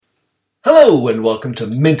Hello and welcome to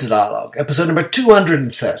Minter Dialogue, episode number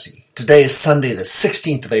 230. Today is Sunday the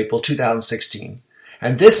 16th of April 2016,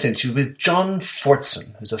 and this interview with John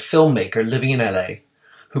Fortson, who's a filmmaker living in LA,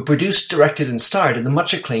 who produced, directed and starred in the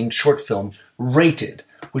much acclaimed short film Rated,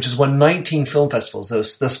 which has won 19 film festivals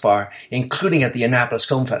thus far, including at the Annapolis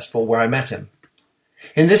Film Festival where I met him.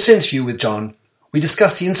 In this interview with John, we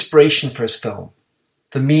discuss the inspiration for his film,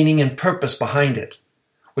 the meaning and purpose behind it,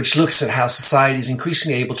 which looks at how society is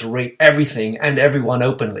increasingly able to rate everything and everyone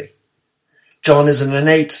openly. John is an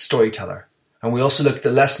innate storyteller, and we also look at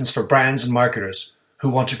the lessons for brands and marketers who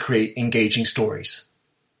want to create engaging stories.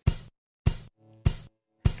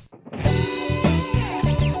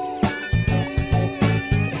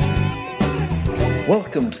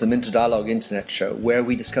 Welcome to the Minter Dialogue Internet Show, where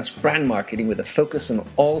we discuss brand marketing with a focus on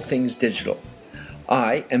all things digital.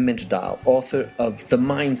 I am Minter Dial, author of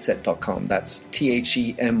TheMyndset.com, that's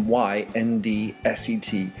TheMyndset,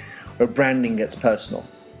 where branding gets personal.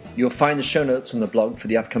 You'll find the show notes on the blog for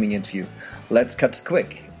the upcoming interview. Let's cut to the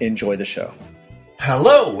quick. Enjoy the show.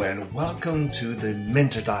 Hello and welcome to the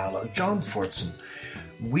Minter Dialogue. John Fortson.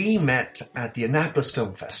 We met at the Annapolis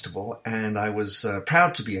Film Festival, and I was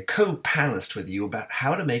proud to be a co-panelist with you about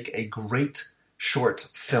how to make a great short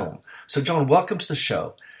film. So John, welcome to the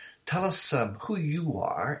show. Tell us who you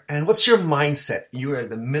are and what's your mindset? You are in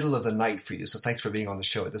the middle of the night for you, so thanks for being on the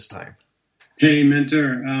show at this time. Hey,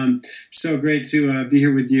 Mentor. So great to be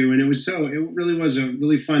here with you. And it really was a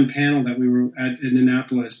really fun panel that we were at in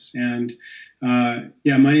Annapolis. And my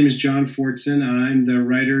name is John Fortson. I'm the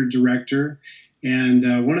writer, director,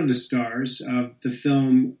 and one of the stars of the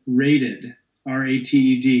film Rated,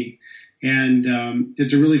 R-A-T-E-D. And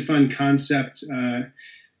it's a really fun concept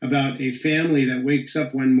about a family that wakes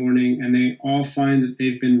up one morning and they all find that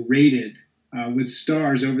they've been rated with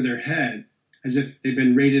stars over their head, as if they've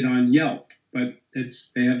been rated on Yelp, but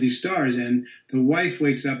they have these stars. And the wife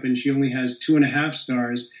wakes up and she only has 2.5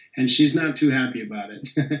 stars, and she's not too happy about it.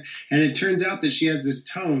 And it turns out that she has this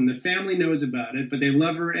tone. The family knows about it, but they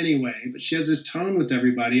love her anyway. But she has this tone with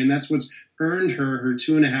everybody, and that's what's earned her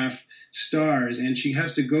 2.5 stars. And she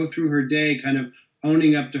has to go through her day kind of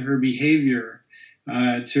owning up to her behavior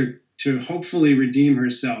to hopefully redeem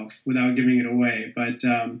herself without giving it away. But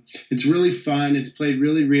it's really fun. It's played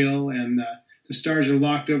really real, and the stars are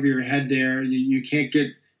locked over your head there. You can't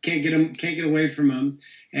get away from them.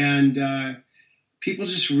 And people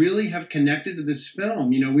just really have connected to this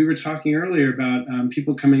film. You know, we were talking earlier about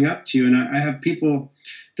people coming up to you, and I have people.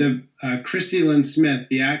 Christy Lynn Smith,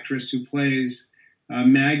 the actress who plays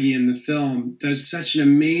Maggie in the film, does such an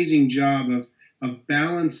amazing job of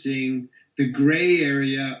balancing the gray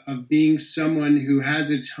area of being someone who has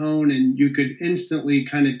a tone and you could instantly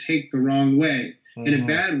kind of take the wrong way, in a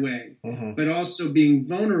bad way, but also being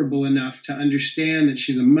vulnerable enough to understand that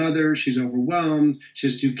she's a mother, she's overwhelmed, she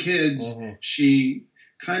has 2 kids, she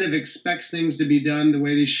kind of expects things to be done the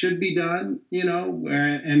way they should be done, you know,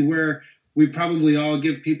 where we probably all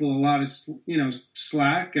give people a lot of,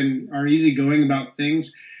 slack and are easygoing about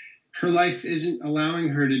things. Her life isn't allowing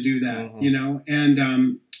her to do that, you know,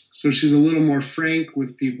 and so she's a little more frank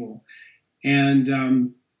with people.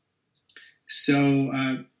 And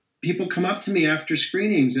people come up to me after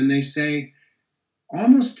screenings and they say,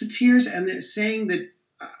 almost to tears, and they're saying that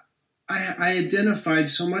I identified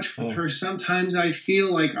so much with her. Sometimes I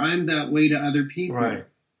feel like I'm that way to other people. Right.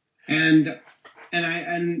 And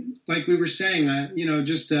like we were saying,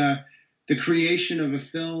 the creation of a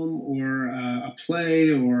film or a play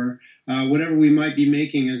or whatever we might be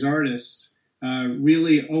making as artists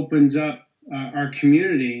really opens up our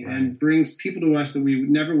community and brings people to us that we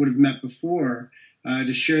never would have met before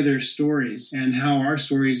to share their stories and how our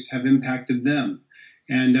stories have impacted them,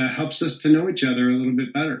 and helps us to know each other a little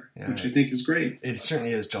bit better, which I think is great. It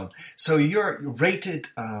certainly is, John. So you're Rated.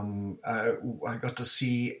 I got to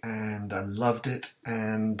see and I loved it,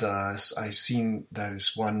 and I seen that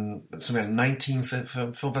it's won something like 19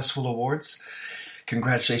 film festival awards.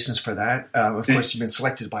 Congratulations for that. Of course, you've been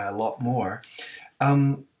selected by a lot more.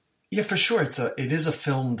 For sure, it is a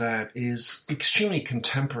film that is extremely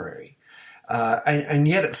contemporary, and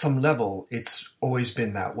yet at some level, it's always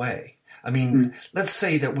been that way. I mean, let's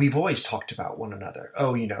say that we've always talked about one another.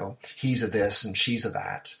 Oh, you know, he's a this and she's a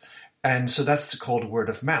that. And so that's called word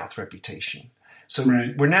of mouth reputation. So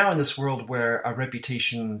we're now in this world where our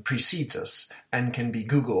reputation precedes us and can be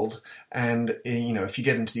Googled. And, you know, if you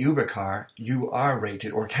get into the Uber car, you are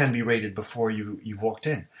rated or can be rated before you walked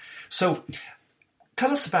in. So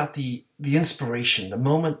tell us about the inspiration, the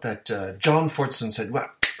moment that John Fortson said,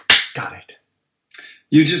 well, got it.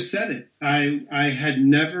 You just said it. I had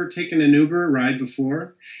never taken an Uber ride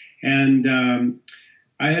before, and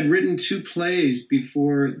I had written 2 plays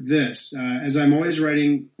before this. As I'm always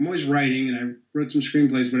writing, and I wrote some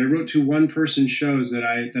screenplays, but I wrote 2 one-person shows that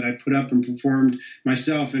I put up and performed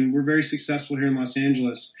myself, and were very successful here in Los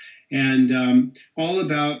Angeles, and all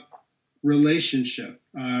about relationship.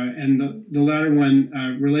 And the latter one,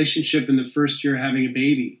 relationship in the first year having a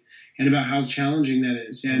baby, and about how challenging that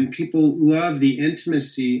is. And people love the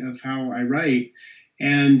intimacy of how I write,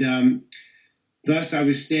 and thus, I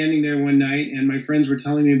was standing there one night, and my friends were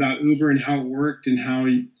telling me about Uber and how it worked, and how,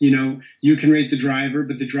 you can rate the driver,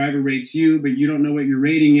 but the driver rates you, but you don't know what your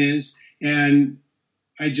rating is. And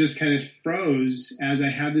I just kind of froze as I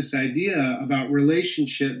had this idea about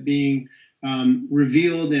relationship being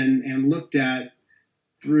revealed and looked at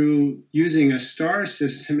through using a star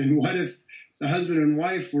system. And what if the husband and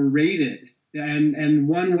wife were rated, and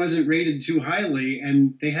one wasn't rated too highly,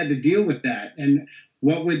 and they had to deal with that? And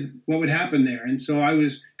what would happen there? And so I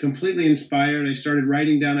was completely inspired. I started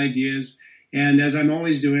writing down ideas, and as I'm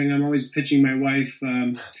always doing, I'm always pitching my wife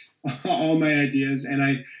all my ideas.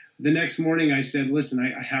 And the next morning I said, "Listen,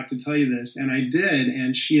 I have to tell you this," and I did.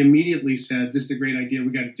 And she immediately said, "This is a great idea. We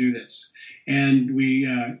got to do this." And we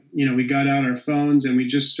got out our phones, and we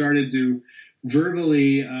just started to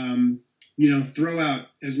verbally, throw out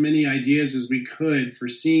as many ideas as we could for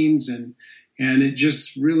scenes, and it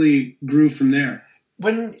just really grew from there.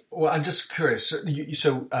 I'm just curious.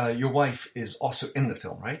 So your wife is also in the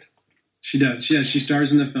film, right? She does. Yes, she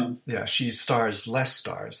stars in the film. Yeah, she stars less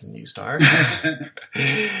stars than you star,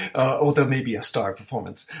 although maybe a star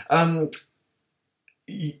performance.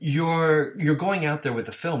 You're going out there with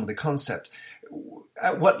the film, the concept.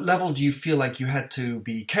 At what level do you feel like you had to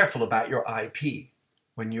be careful about your IP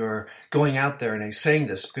when you're going out there and saying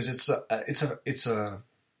this, because it's a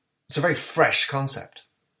very fresh concept?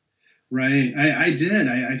 Right. I did.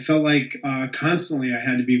 I felt like constantly I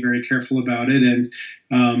had to be very careful about it. And,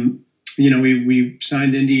 we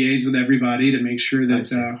signed NDAs with everybody to make sure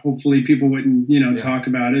that hopefully people wouldn't, talk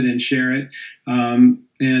about it and share it. All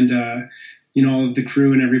of the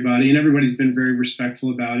crew and everybody's been very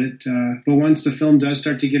respectful about it. But once the film does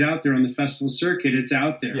start to get out there on the festival circuit, it's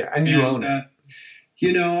out there. Yeah, and you own it.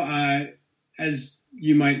 As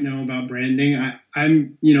you might know about branding,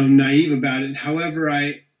 I'm naive about it. However,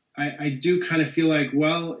 I do kind of feel like,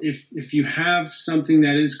 well, if you have something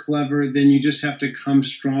that is clever, then you just have to come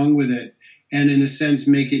strong with it and, in a sense,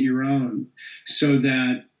 make it your own, so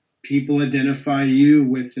that people identify you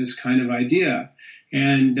with this kind of idea.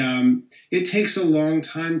 And it takes a long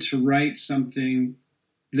time to write something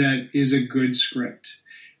that is a good script.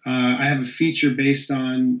 I have a feature based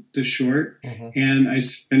on the short, and I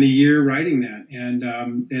spent a year writing that, and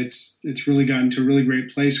it's really gotten to a really great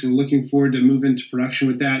place. We're looking forward to move into production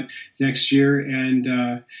with that next year, and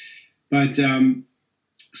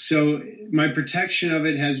so my protection of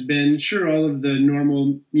it has been, sure, all of the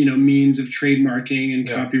normal means of trademarking and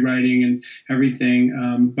copywriting and everything,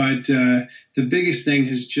 but the biggest thing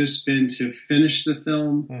has just been to finish the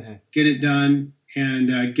film, get it done,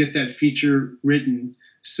 and get that feature written,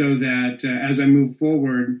 so that as I move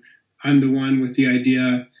forward, I'm the one with the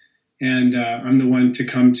idea, and I'm the one to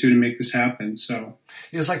come to make this happen. So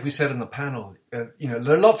it's like we said in the panel, there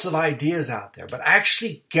are lots of ideas out there, but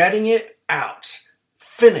actually getting it out,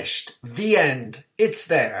 finished, the end, it's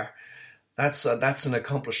there. That's an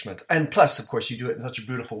accomplishment. And plus, of course, you do it in such a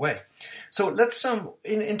beautiful way. So let's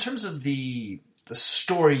in terms of the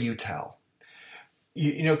story you tell.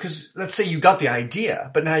 Because let's say you got the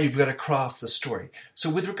idea, but now you've got to craft the story. So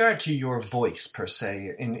with regard to your voice, per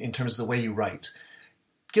se, in terms of the way you write,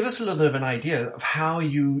 give us a little bit of an idea of how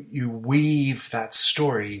you weave that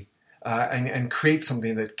story and create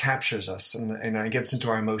something that captures us and gets into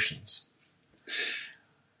our emotions.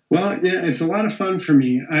 Well, yeah, it's a lot of fun for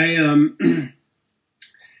me. I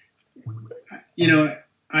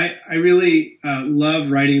really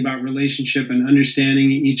love writing about relationship and understanding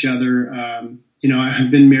each other. I've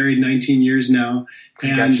been married 19 years now,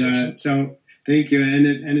 and so thank you. And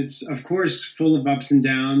it's of course full of ups and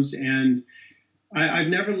downs. And I've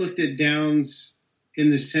never looked at downs in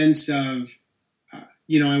the sense of,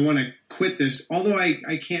 I want to quit this. Although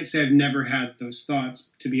I can't say I've never had those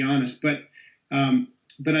thoughts, to be honest. But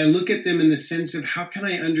I look at them in the sense of, how can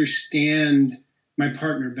I understand my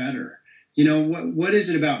partner better? What is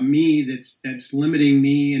it about me that's limiting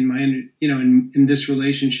me in my, in this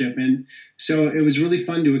relationship? And so it was really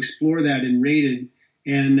fun to explore that in Rated,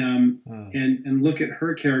 and look at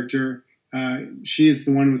her character. She is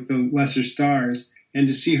the one with the lesser stars, and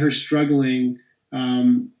to see her struggling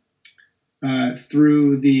through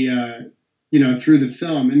the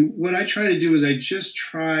film. And what I try to do is I just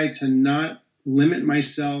try to not limit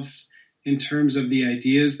myself in terms of the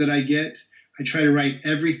ideas that I get. I try to write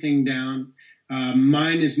everything down,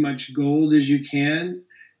 mine as much gold as you can,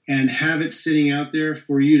 and have it sitting out there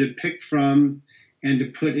for you to pick from and to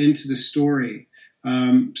put into the story.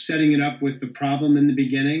 Setting it up with the problem in the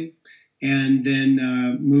beginning, and then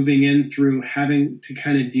moving in through having to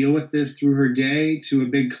kind of deal with this through her day to a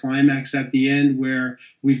big climax at the end where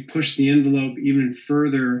we've pushed the envelope even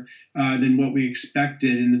further than what we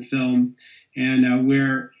expected in the film, and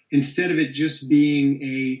where instead of it just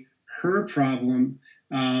being her problem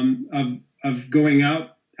of going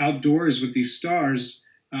outdoors with these stars,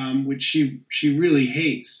 which she really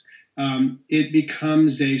hates, it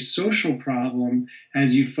becomes a social problem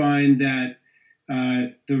as you find that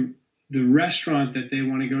the restaurant that they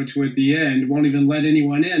want to go to at the end won't even let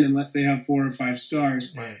anyone in unless they have 4 or 5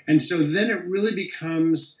 stars. Right. And so then it really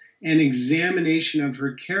becomes an examination of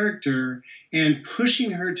her character and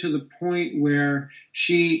pushing her to the point where is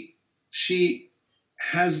she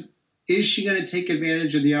going to take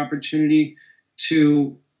advantage of the opportunity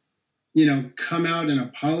to, come out and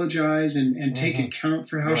apologize and take account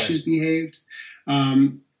for how she's behaved?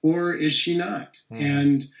 Or is she not?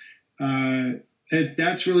 And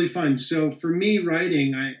that's really fun. So for me,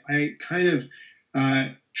 writing, I kind of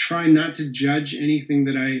try not to judge anything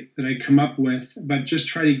that I come up with, but just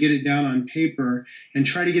try to get it down on paper and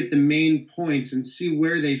try to get the main points and see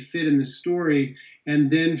where they fit in the story,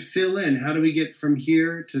 and then fill in. How do we get from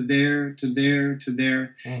here to there to there to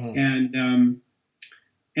there?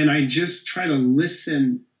 And I just try to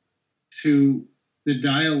listen to the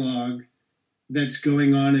dialogue that's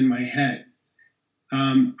going on in my head.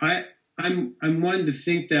 I'm one to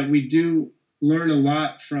think that we do learn a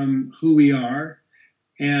lot from who we are,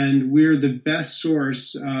 and we're the best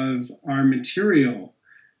source of our material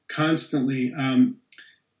constantly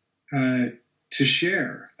to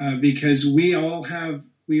share, because we all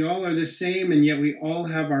are the same, and yet we all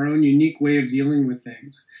have our own unique way of dealing with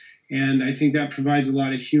things. And I think that provides a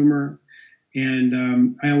lot of humor.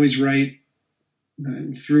 And I always write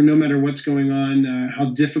through, no matter what's going on,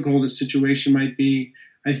 how difficult a situation might be.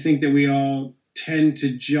 I think that we all tend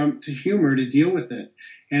to jump to humor to deal with it.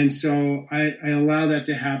 And so I allow that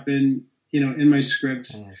to happen, in my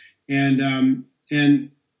script, and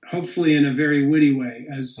hopefully in a very witty way,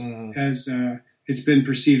 as it's been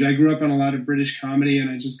perceived. I grew up on a lot of British comedy, and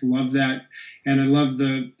I just love that. And I love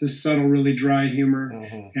the subtle, really dry humor.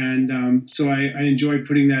 And so I enjoy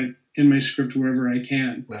putting that in my script wherever I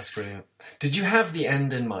can. That's brilliant. Did you have the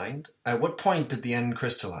end in mind? At what point did the end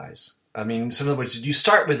crystallize? I mean, so in other words, did you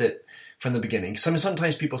start with it from the beginning?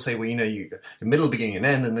 Sometimes people say, well, you the middle, beginning, and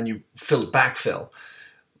end, and then you backfill.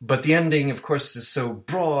 But the ending, of course, is so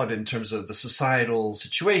broad in terms of the societal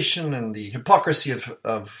situation and the hypocrisy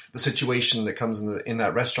of the situation that comes in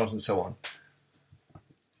that restaurant and so on.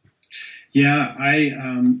 Yeah,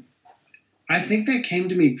 I think that came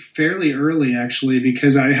to me fairly early, actually,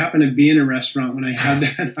 because I happened to be in a restaurant when I had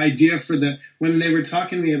that idea when they were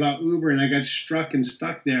talking to me about Uber, and I got struck and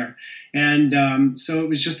stuck there. And so it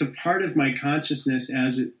was just a part of my consciousness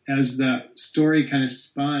as the story kind of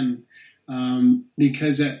spun,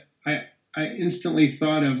 because I instantly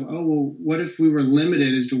thought of, what if we were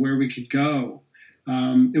limited as to where we could go?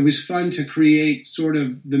 It was fun to create sort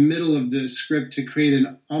of the middle of the script, to create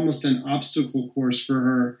almost an obstacle course for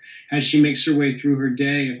her as she makes her way through her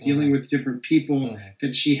day of dealing with different people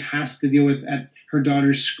that she has to deal with at her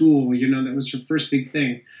daughter's school. That was her first big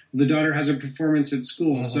thing. The daughter has a performance at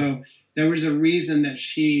school. So there was a reason that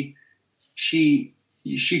she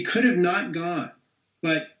could have not gone,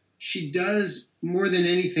 but she does, more than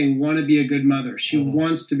anything, want to be a good mother. She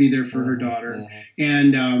wants to be there for her daughter.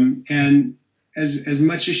 And as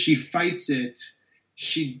much as she fights it,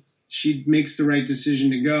 she makes the right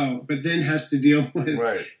decision to go, but then has to deal with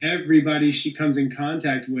everybody she comes in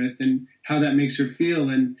contact with and how that makes her feel.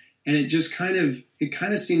 And it just kind of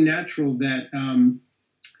seemed natural that,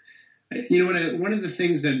 one of the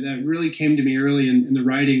things that really came to me early in the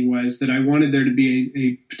writing was that I wanted there to be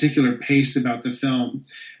a particular pace about the film,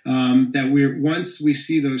 that once we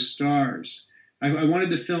see those stars, I wanted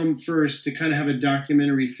the film first to kind of have a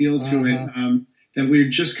documentary feel to it, that we're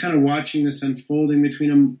just kind of watching this unfolding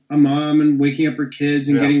between a mom and waking up her kids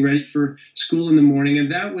and getting ready for school in the morning.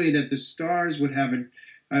 And that way that the stars would have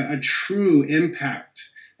a true impact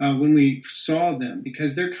when we saw them,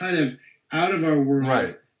 because they're kind of out of our world.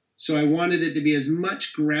 Right. So I wanted it to be as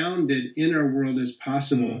much grounded in our world as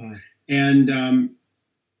possible.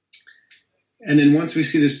 And then once we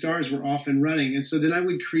see the stars, we're off and running. And so then I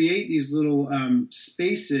would create these little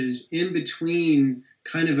spaces in between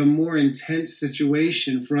kind of a more intense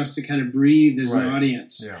situation for us to kind of breathe as an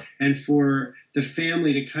audience, and for the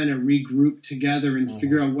family to kind of regroup together and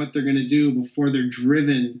figure out what they're going to do before they're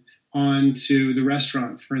driven onto the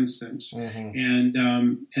restaurant, for instance, and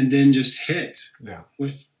then just hit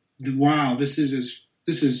with wow, this is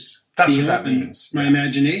that's what that means. My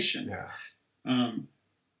imagination.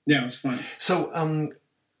 Yeah, it was fun. So I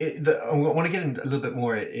want to get a little bit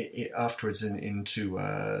more afterwards into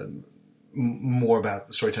more about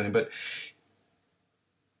the storytelling, but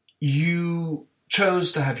you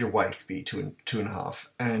chose to have your wife be 2.5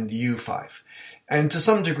 and you 5, and to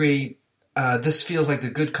some degree. This feels like the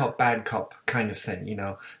good cop, bad cop kind of thing, you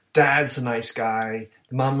know. Dad's a nice guy,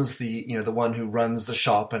 Mum's the one who runs the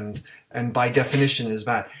shop, and by definition is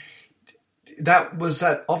bad. That was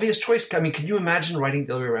that obvious choice. I mean, can you imagine writing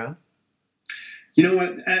the other way around? You know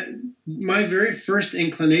what? My very first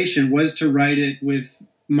inclination was to write it with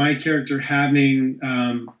my character having,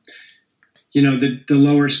 the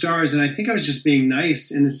lower stars, and I think I was just being nice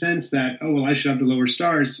in the sense that, oh well, I should have the lower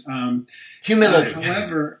stars. Humility.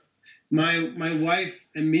 However. My wife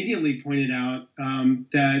immediately pointed out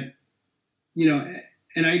that,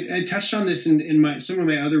 and I touched on this in some of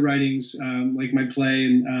my other writings, like my play,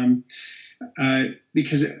 and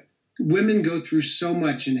because women go through so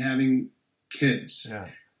much in having kids,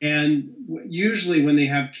 and usually when they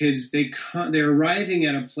have kids, they're arriving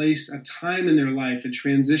at a time in their life, a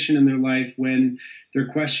transition in their life when they're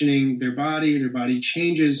questioning their body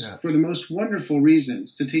changes for the most wonderful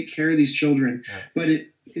reasons to take care of these children, but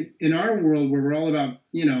in our world where we're all about,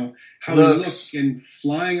 how we look and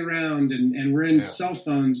flying around and we're in cell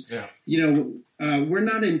phones, we're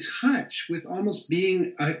not in touch with almost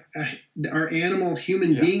being our animal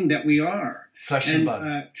human being that we are. Flesh and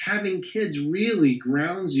blood. Having kids really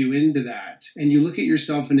grounds you into that, and you look at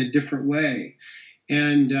yourself in a different way.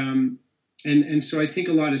 And so I think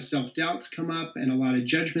a lot of self-doubts come up and a lot of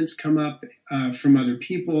judgments come up from other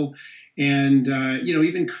people. And,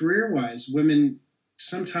 even career-wise, women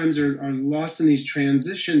sometimes are lost in these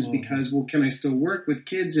transitions because, well, can I still work with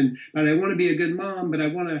kids? But I want to be a good mom, but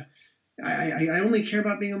I only care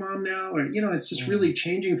about being a mom now, or, it's just really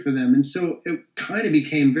changing for them. And so it kind of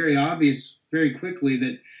became very obvious very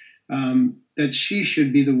quickly that she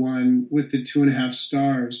should be the one with the 2.5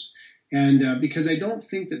 stars. And because I don't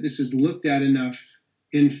think that this is looked at enough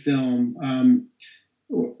in film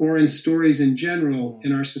or in stories in general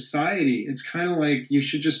in our society. It's kind of like you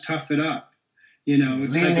should just tough it up. Type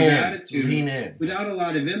of attitude without a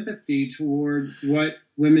lot of empathy toward what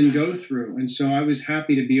women go through. And so I was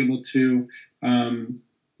happy to be able to,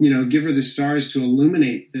 give her the stars to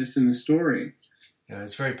illuminate this in the story. Yeah,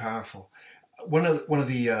 it's very powerful. One of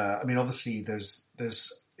the, obviously there's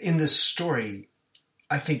in this story,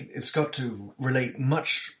 I think it's got to relate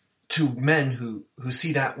much to men who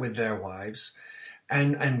see that with their wives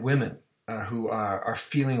and women who are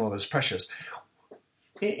feeling all those pressures.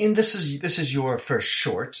 This is your first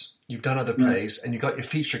short. You've done other plays, and you've got your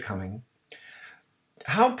feature coming.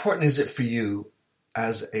 How important is it for you,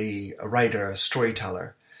 as a writer, a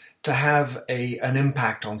storyteller, to have an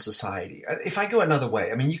impact on society? If I go another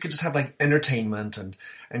way, you could just have like entertainment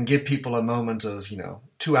and give people a moment of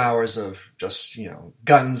 2 hours of just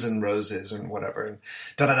guns and roses and whatever,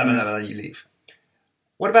 and you leave.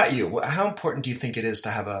 What about you? How important do you think it is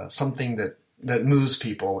to have something that moves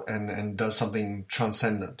people and does something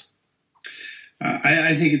transcendent?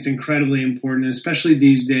 I think it's incredibly important, especially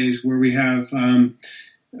these days where we have,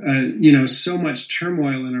 so much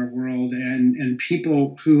turmoil in our world and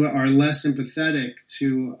people who are less empathetic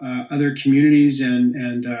to other communities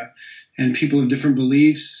and people of different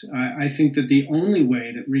beliefs. I think that the only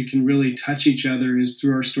way that we can really touch each other is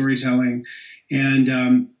through our storytelling.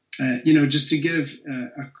 And, just to give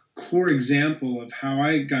a core example of how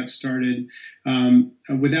I got started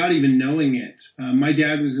without even knowing it. My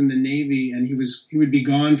dad was in the Navy, and he would be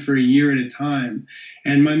gone for a year at a time.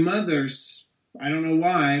 And my mother, I don't know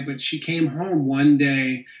why, but she came home one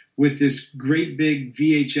day with this great big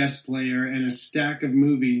VHS player and a stack of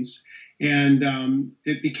movies. And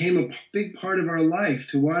it became a big part of our life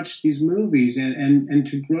to watch these movies and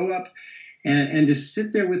to grow up and to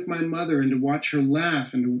sit there with my mother and to watch her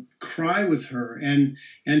laugh and to cry with her and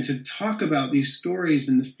to talk about these stories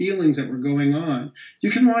and the feelings that were going on. You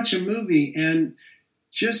can watch a movie and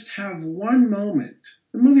just have one moment.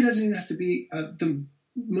 The movie doesn't even have to be the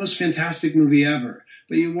most fantastic movie ever,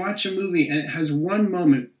 but you watch a movie and it has one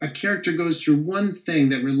moment. A character goes through one thing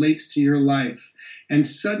that relates to your life, and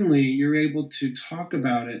suddenly you're able to talk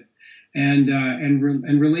about it and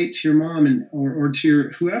relate to your mom or to your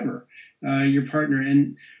whoever. Your partner.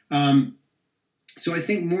 And so I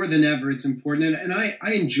think more than ever it's important, and I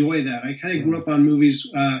enjoy that. I kind of grew up on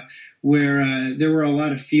movies where there were a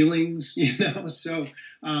lot of feelings, so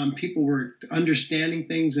people were understanding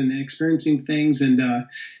things and experiencing things, and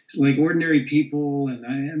like Ordinary People, and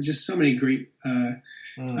I have just so many great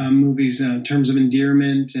movies in terms of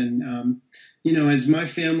endearment, and as my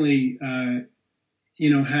family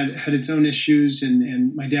had its own issues,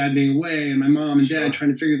 and my dad being away and my mom and dad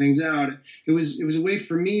trying to figure things out. It was a way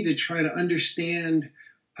for me to try to understand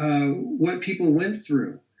what people went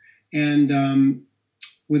through, and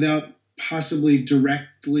without possibly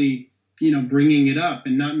directly, bringing it up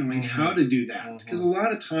and not knowing how to do that. Because a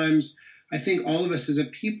lot of times I think all of us as a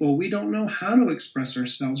people, we don't know how to express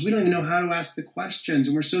ourselves. We don't even know how to ask the questions,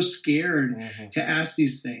 and we're so scared to ask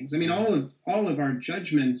these things. I mean, all of our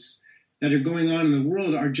judgments that are going on in the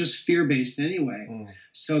world are just fear-based anyway.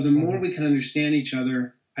 So the more we can understand each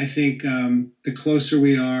other, I think the closer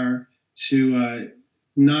we are to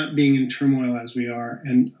not being in turmoil as we are.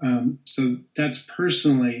 And so that's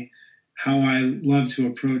personally how I love to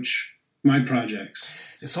approach my projects.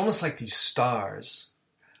 It's almost like these stars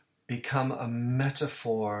become a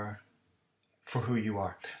metaphor for who you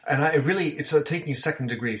are. And it's taking a second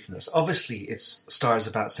degree from this. Obviously, it's stars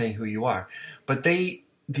about saying who you are, but the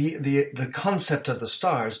concept of the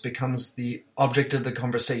stars becomes the object of the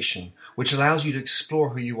conversation, which allows you to explore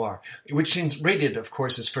who you are, which seems rated, of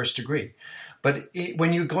course, as first degree. But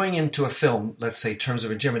when you're going into a film, let's say Terms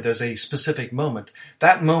of Endearment, there's a specific moment.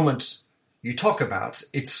 That moment you talk about,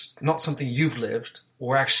 it's not something you've lived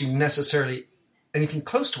or actually necessarily anything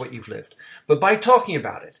close to what you've lived. But by talking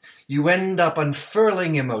about it, you end up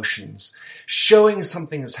unfurling emotions, showing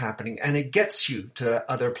something that's happening, and it gets you to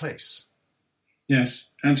other place.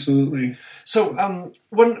 Yes, absolutely. So,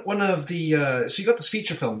 one of the so you got this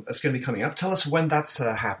feature film that's going to be coming up. Tell us when that's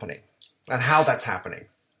happening and how that's happening.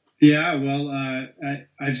 Yeah, well,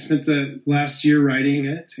 I've spent the last year writing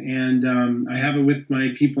it, and I have it with my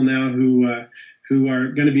people now who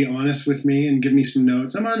are going to be honest with me and give me some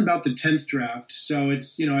notes. I'm on about the 10th draft, so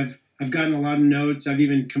it's I've gotten a lot of notes. I've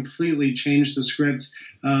even completely changed the script,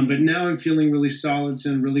 but now I'm feeling really solid. It's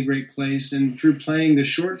in a really great place. And through playing the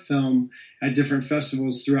short film at different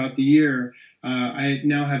festivals throughout the year, I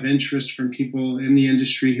now have interest from people in the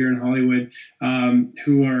industry here in Hollywood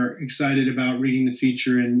who are excited about reading the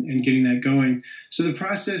feature and getting that going. So the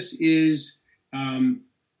process is,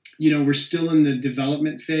 we're still in the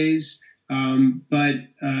development phase, but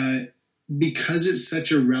because it's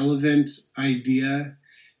such a relevant idea,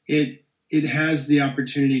 it has the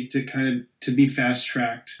opportunity to be fast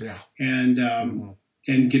tracked and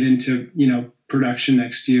get into production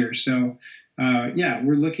next year. So we're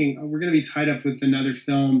going to be tied up with another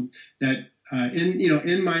film that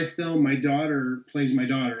in my film my daughter plays my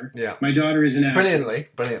daughter. Yeah, my daughter is an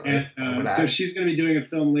actress. Brilliantly. And, so she's going to be doing a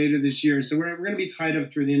film later this year. So we're going to be tied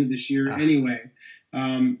up through the end of this year anyway.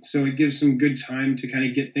 So it gives some good time to kind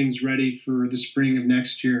of get things ready for the spring of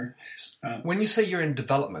next year. When you say you're in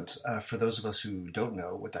development, for those of us who don't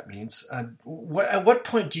know what that means, at what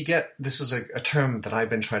point do you get, this is a term that I've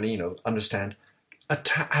been trying to, understand,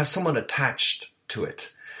 have someone attached to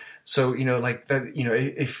it? So, like that,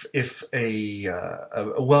 if a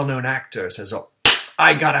well-known actor says, "Oh,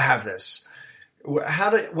 I gotta have this,"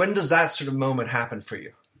 when does that sort of moment happen for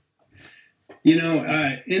you? In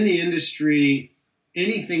the industry,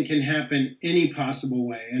 anything can happen any possible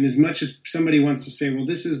way. And as much as somebody wants to say, well,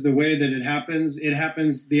 this is the way that it happens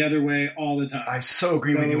the other way all the time. I so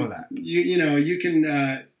agree with you on that.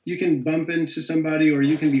 You can bump into somebody, or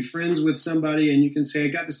you can be friends with somebody, and you can say, I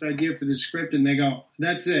got this idea for this script, and they go,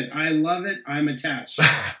 that's it. I love it. I'm attached.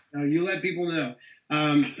 You let people know.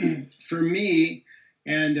 For me,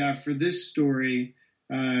 and for this story,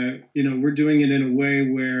 we're doing it in a way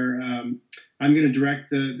where I'm going to direct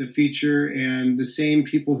the feature, and the same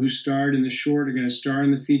people who starred in the short are going to star in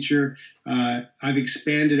the feature. I've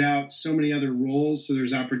expanded out so many other roles, so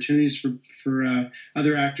there's opportunities for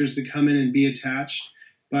other actors to come in and be attached.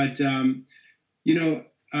 But,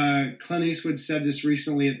 Clint Eastwood said this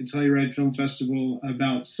recently at the Telluride Film Festival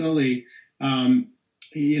about Sully.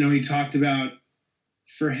 He talked about,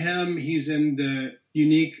 for him, he's in the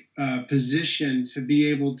unique position to be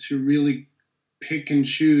able to really pick and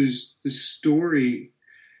choose the story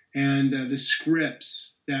and the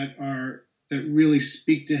scripts that really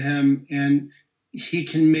speak to him, and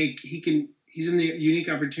he's in the unique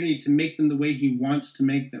opportunity to make them the way he wants to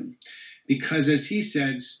make them, because, as he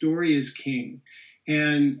said, story is king.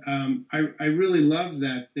 And I really love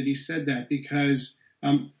that he said that, because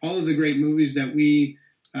all of the great movies that we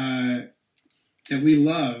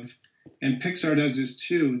love, and Pixar does this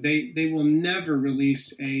too, they will never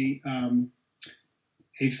release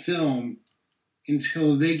a film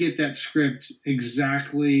until they get that script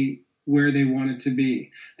exactly where they want it to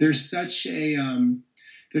be. There's such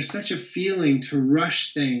a feeling to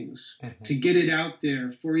rush things, to get it out there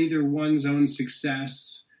for either one's own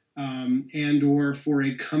success and or for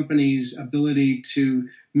a company's ability to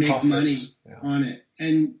make Profits, money on it.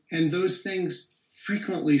 And those things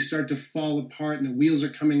frequently start to fall apart and the wheels are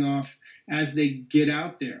coming off as they get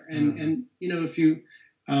out there. And if you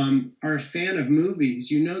are a fan of movies,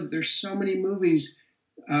 you know that there's so many movies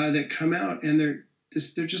that come out and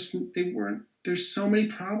there's so many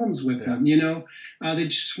problems with them, they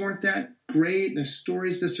just weren't that great. The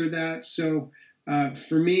stories, this or that. So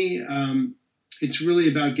for me, it's really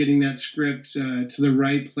about getting that script to the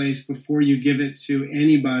right place before you give it to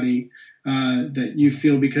anybody that you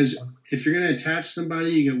feel, because if you're going to attach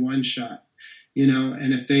somebody, you get one shot,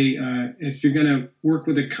 and if you're going to work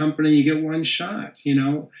with a company, you get one shot,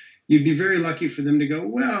 you'd be very lucky for them to go,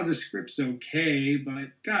 well, the script's okay, but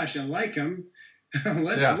gosh, I like them.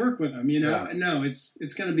 Let's work with them, No,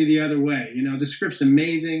 it's going to be the other way. The script's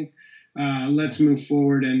amazing. Let's move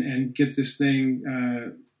forward and get this thing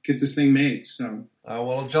made. So,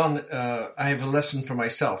 well, John, I have a lesson for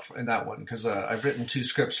myself in that one, because I've written 2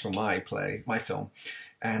 scripts for my film,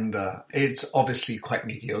 and it's obviously quite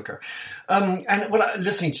mediocre. And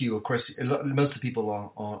listening to you, of course, most of the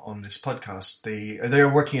people on this podcast,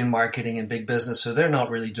 they're working in marketing and big business, so they're not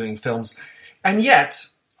really doing films, and yet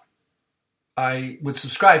I would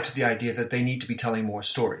subscribe to the idea that they need to be telling more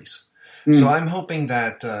stories. So I'm hoping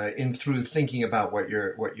that through thinking about what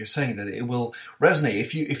you're saying, that it will resonate.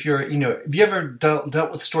 If you're have you ever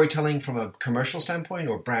dealt with storytelling from a commercial standpoint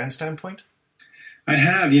or brand standpoint? I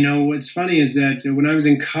have. What's funny is that when I was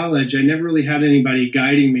in college, I never really had anybody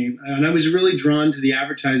guiding me, and I was really drawn to the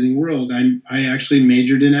advertising world. I actually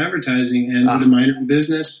majored in advertising and with a minor in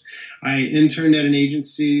business. I interned at an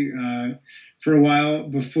agency for a while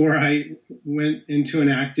before I went into an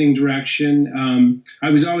acting direction.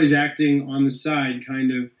 I was always acting on the side,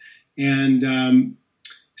 kind of. And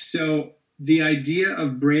so the idea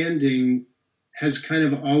of branding has kind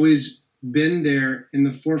of always been there in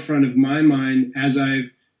the forefront of my mind as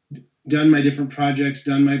I've done my different projects,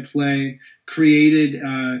 done my play, created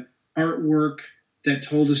artwork that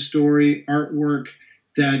told a story, artwork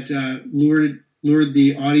that lured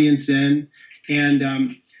the audience in. And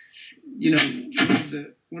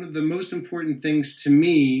one of the most important things to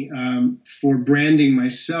me for branding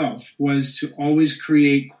myself was to always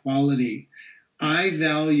create quality. I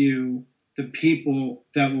value the people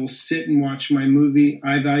that will sit and watch my movie.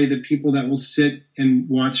 I value the people that will sit and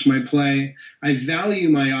watch my play. I value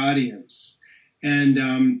my audience, and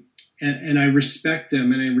I respect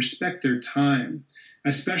them, and I respect their time,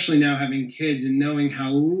 especially now having kids and knowing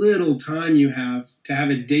how little time you have to have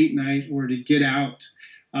a date night or to get out.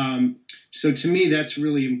 So to me, that's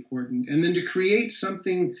really important. And then to create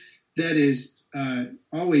something that is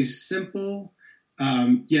always simple,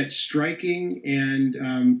 yet striking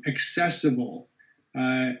and accessible.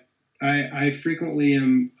 I frequently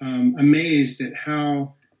am amazed at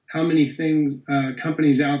how many things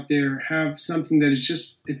companies out there have something that is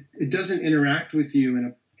just it doesn't interact with you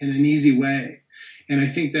in an easy way. And I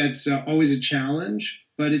think that's always a challenge,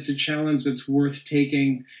 but it's a challenge that's worth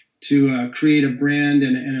taking to create a brand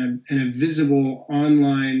and a visible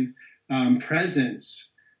online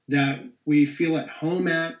presence that we feel at home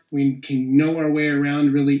at. We can know our way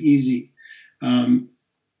around really easy.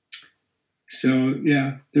 So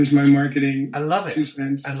yeah, there's my marketing. I love it. 2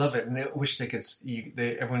 cents. I love it, and I wish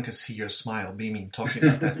everyone could see your smile beaming talking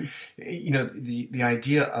about that. The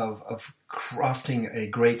idea of crafting a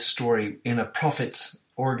great story in a profit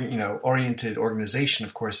oriented organization,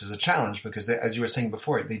 of course, is a challenge because, as you were saying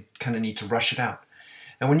before, they kind of need to rush it out.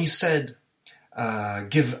 And when you said,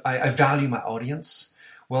 I value my audience,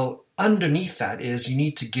 well, underneath that is you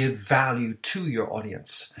need to give value to your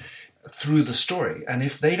audience through the story. And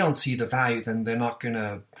if they don't see the value, then they're not going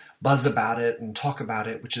to buzz about it and talk about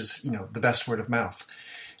it, which is, the best word of mouth.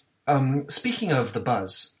 Speaking of the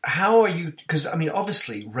buzz, how are you, because,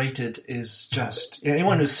 obviously Rated is just,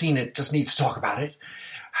 anyone who's seen it just needs to talk about it.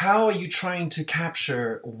 How are you trying to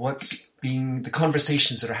capture what's being, the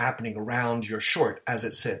conversations that are happening around your short as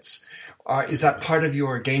it sits? Is that part of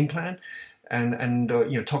your game plan? And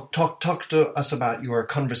talk to us about your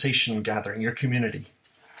conversation gathering, your community.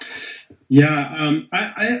 Yeah,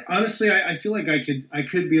 I honestly, I feel like I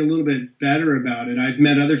could be a little bit better about it. I've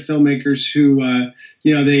met other filmmakers who,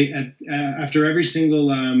 they after every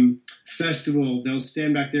single festival, they'll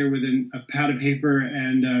stand back there with a pad of paper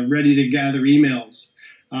and ready to gather emails.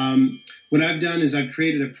 What I've done is I've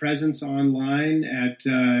created a presence online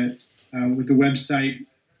with the website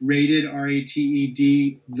Rated,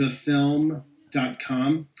 RATED,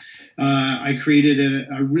 thefilm.com. I created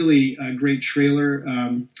a really great trailer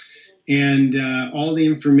and all the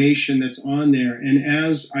information that's on there. And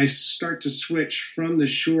as I start to switch from the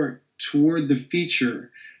short toward the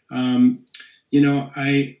feature, I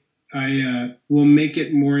will make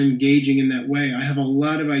it more engaging in that way. I have a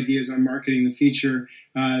lot of ideas on marketing the feature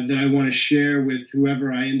that I want to share with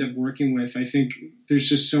whoever I end up working with. I think there's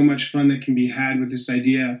just so much fun that can be had with this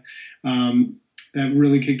idea that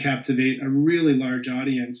really could captivate a really large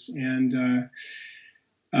audience. And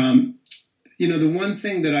the one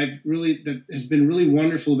thing that that has been really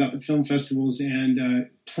wonderful about the film festivals and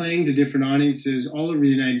playing to different audiences all over the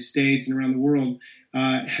United States and around the world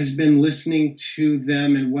has been listening to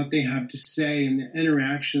them and what they have to say and the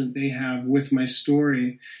interaction that they have with my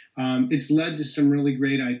story. It's led to some really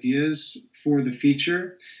great ideas for the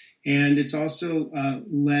feature. And it's also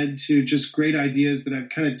led to just great ideas that I've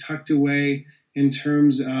kind of tucked away in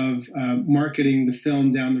terms of marketing the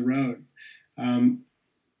film down the road.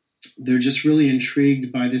 They're just really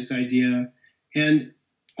intrigued by this idea, and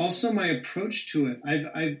also my approach to it.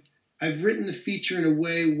 I've written the feature in a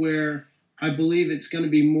way where I believe it's going to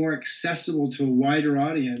be more accessible to a wider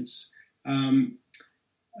audience,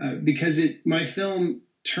 because my film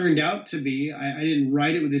turned out to be. I didn't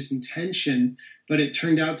write it with this intention, but it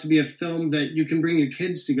turned out to be a film that you can bring your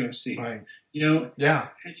kids to go see. Right. Yeah.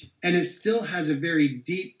 And it still has a very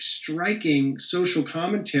deep, striking social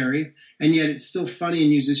commentary, and yet it's still funny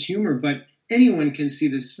and uses humor, but anyone can see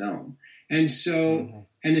this film. And so,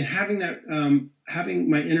 and having that, having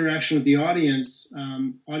my interaction with the audience,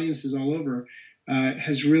 audiences all over,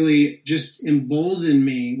 has really just emboldened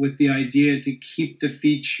me with the idea to keep the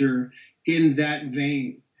feature in that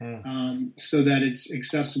vein, so that it's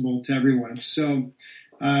accessible to everyone. So,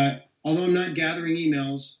 although I'm not gathering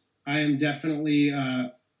emails, I am definitely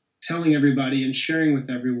telling everybody and sharing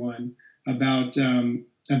with everyone about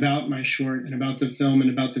my short and about the film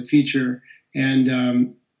and about the feature,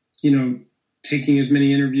 and taking as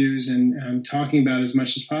many interviews and talking about as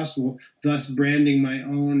much as possible, thus branding my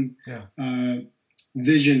own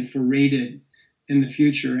vision for Rated in the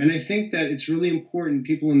future. And I think that it's really important,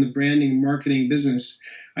 people in the branding and marketing business.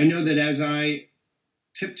 I know that as I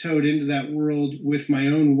tiptoed into that world with my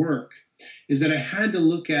own work, is that I had to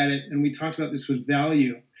look at it, and we talked about this with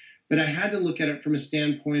value, but I had to look at it from a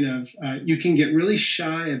standpoint of you can get really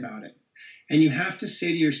shy about it. And you have to say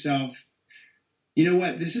to yourself, you know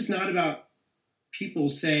what, this is not about people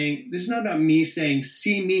saying, this is not about me saying,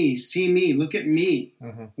 see me, look at me,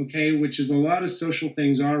 okay, which is a lot of social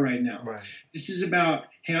things are right now. Right. This is about,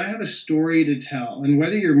 hey, I have a story to tell. And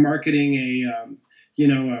whether you're marketing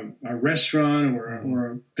a restaurant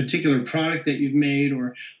or a particular product that you've made,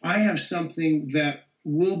 or I have something that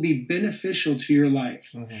will be beneficial to your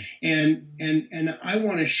life. And I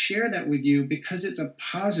want to share that with you because it's a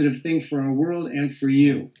positive thing for our world and for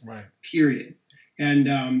you, period. And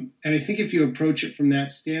I think if you approach it from that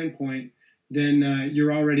standpoint, then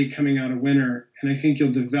you're already coming out a winner. And I think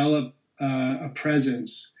you'll develop a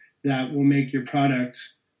presence that will make your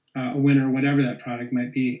product a winner, whatever that product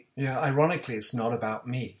might be. Yeah, ironically, it's not about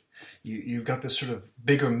me. You've got this sort of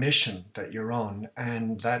bigger mission that you're on,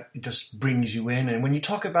 and that just brings you in. And when you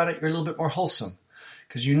talk about it, you're a little bit more wholesome,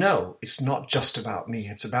 because it's not just about me.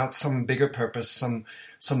 It's about some bigger purpose, some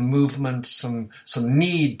movement, some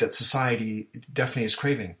need that society definitely is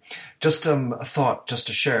craving. Just a thought, just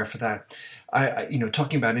to share for that. I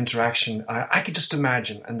talking about interaction, I could just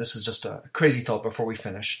imagine, and this is just a crazy thought before we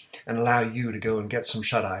finish, and allow you to go and get some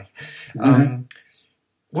shut-eye.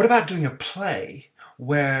 What about doing a play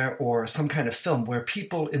or some kind of film where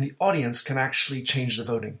people in the audience can actually change the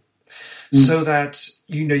voting? So that,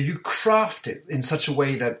 you craft it in such a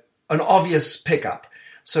way that an obvious pickup.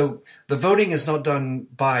 So the voting is not done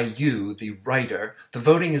by you, the writer. The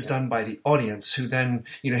voting is done by the audience, who then,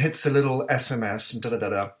 hits a little SMS and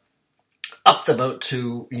da-da-da-da. Up the vote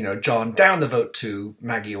to, John, down the vote to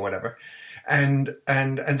Maggie or whatever. And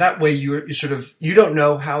that way you don't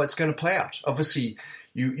know how it's going to play out. Obviously,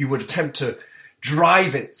 you would attempt to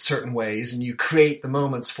drive it certain ways, and you create the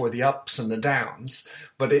moments for the ups and the downs.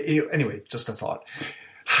 But anyway, just a thought.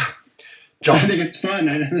 John. I think it's fun.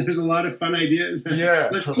 There's a lot of fun ideas. Yeah.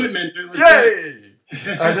 Let's quit, mentor. Yay!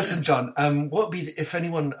 Listen, John, what would be, if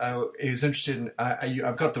anyone is interested in,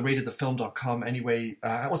 I've got the ratedthefilm.com anyway.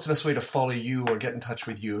 What's the best way to follow you or get in touch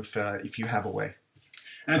with you if you have a way?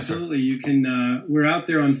 Absolutely. You can, we're out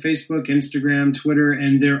there on Facebook, Instagram, Twitter,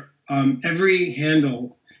 and every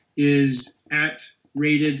handle is at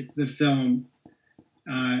Rated the Film,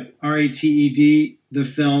 RATED the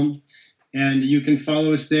Film. And you can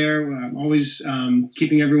follow us there. I'm always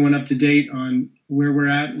keeping everyone up to date on where we're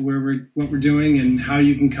at, what we're doing, and how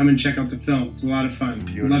you can come and check out the film. It's a lot of fun.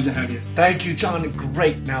 Beautiful. Love to have you. Thank you, John.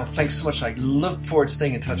 Great. Now, thanks so much. I look forward to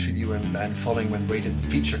staying in touch with you and following when Rated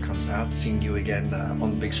Feature comes out, seeing you again on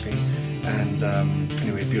the big screen. And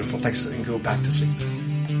anyway, beautiful. Thanks, and go back to sleep.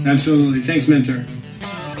 Absolutely. Thanks, Minter.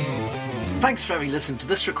 Thanks for having listened to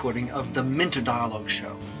this recording of the Minter Dialogue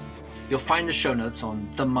Show. You'll find the show notes on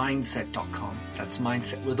themindset.com. That's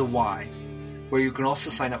mindset with a Y, where you can also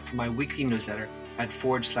sign up for my weekly newsletter at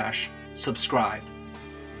 /subscribe.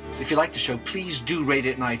 If you like the show, please do rate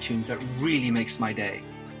it in iTunes. That really makes my day.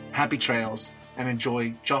 Happy trails, and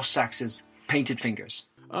enjoy Josh Sachs's Painted Fingers.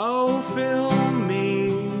 Oh, fill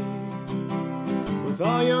me with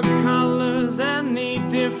all your colors, any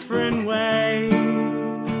different way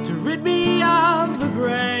to rid me of the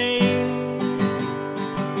gray,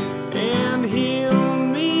 and heal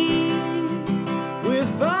me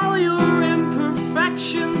with all your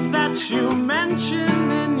imperfections that you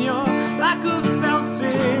mention in your lack of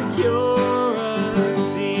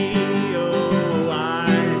self-security. Oh,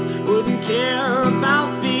 I wouldn't care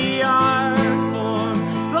about the art form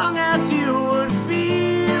as long as you would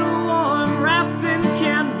feel warm, wrapped in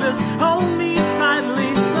canvas. Hold me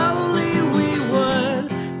tightly, slowly we would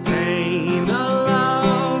paint a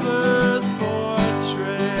lover's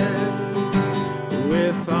portrait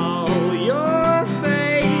with all your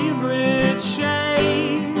favorite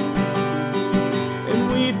shades,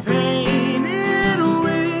 and we'd paint it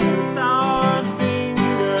with our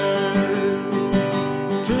fingers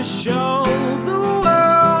to show the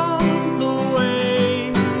world the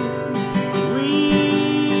way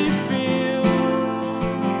we feel.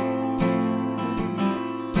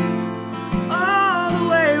 Oh, the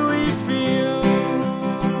way we feel.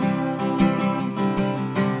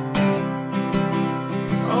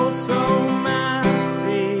 Oh, so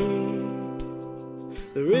messy.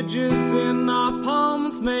 The ridges in our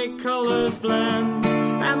palms make colors blend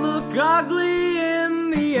and look ugly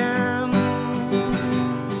in the end,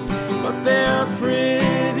 but they're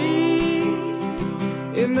pretty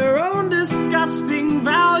in their own disgusting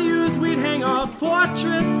values. We'd hang our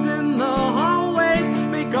portraits in the hallways,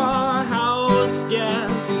 make our house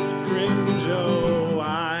guest cringe. Oh,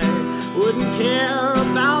 I wouldn't care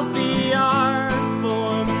about the art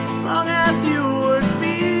form as long as you would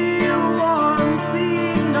feel warm,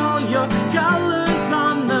 seeing all your colors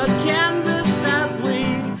on the canvas as we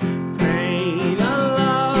paint a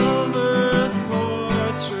lover's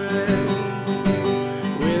portrait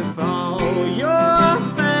with all your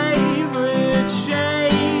favorite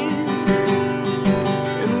shades,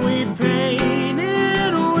 and we paint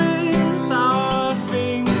it with our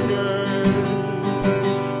fingers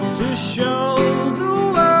to show the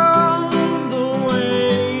world the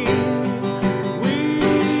way we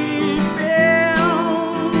feel.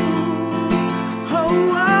 Oh,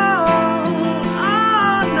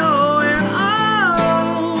 no, and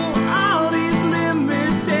all these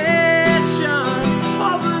limitations,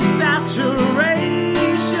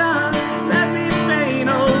 oversaturation. Let me paint,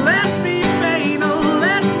 oh, let me paint, oh,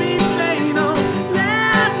 let me paint, oh,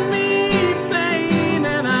 let me paint,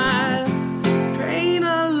 and I paint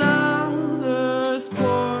a lover's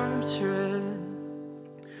portrait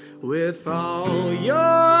with all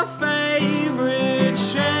your favorite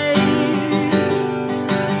shades,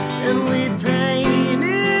 and we paint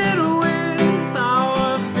it with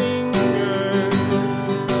our fingers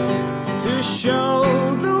to show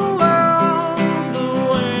the world the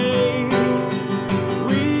way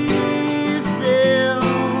we feel.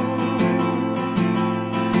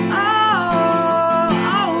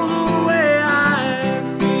 Oh, the way I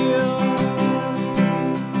feel.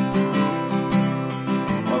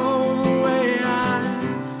 Oh, the way I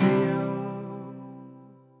feel.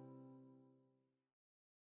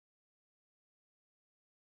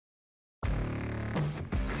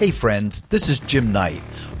 Hey friends, this is Jim Knight,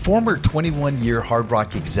 former 21-year Hard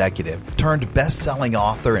Rock executive turned best-selling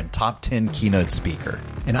author and top 10 keynote speaker.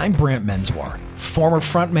 And I'm Brant Menswar, former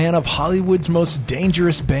frontman of Hollywood's most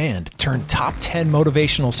dangerous band, turned top 10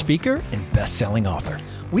 motivational speaker and best-selling author.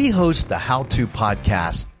 We host the how-to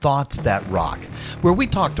podcast Thoughts That Rock, where we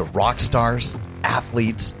talk to rock stars,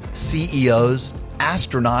 athletes, CEOs,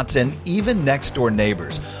 astronauts, and even next-door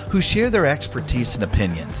neighbors who share their expertise and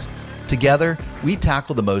opinions. Together, we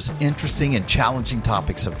tackle the most interesting and challenging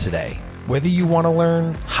topics of today. Whether you want to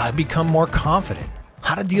learn how to become more confident,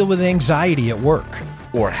 how to deal with anxiety at work,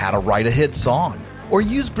 or how to write a hit song, or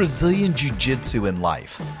use Brazilian Jiu-Jitsu in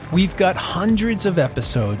life, we've got hundreds of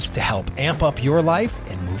episodes to help amp up your life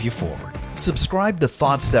and move you forward. Subscribe to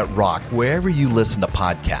Thoughts That Rock wherever you listen to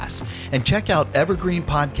podcasts, and check out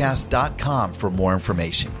evergreenpodcast.com for more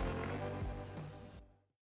information.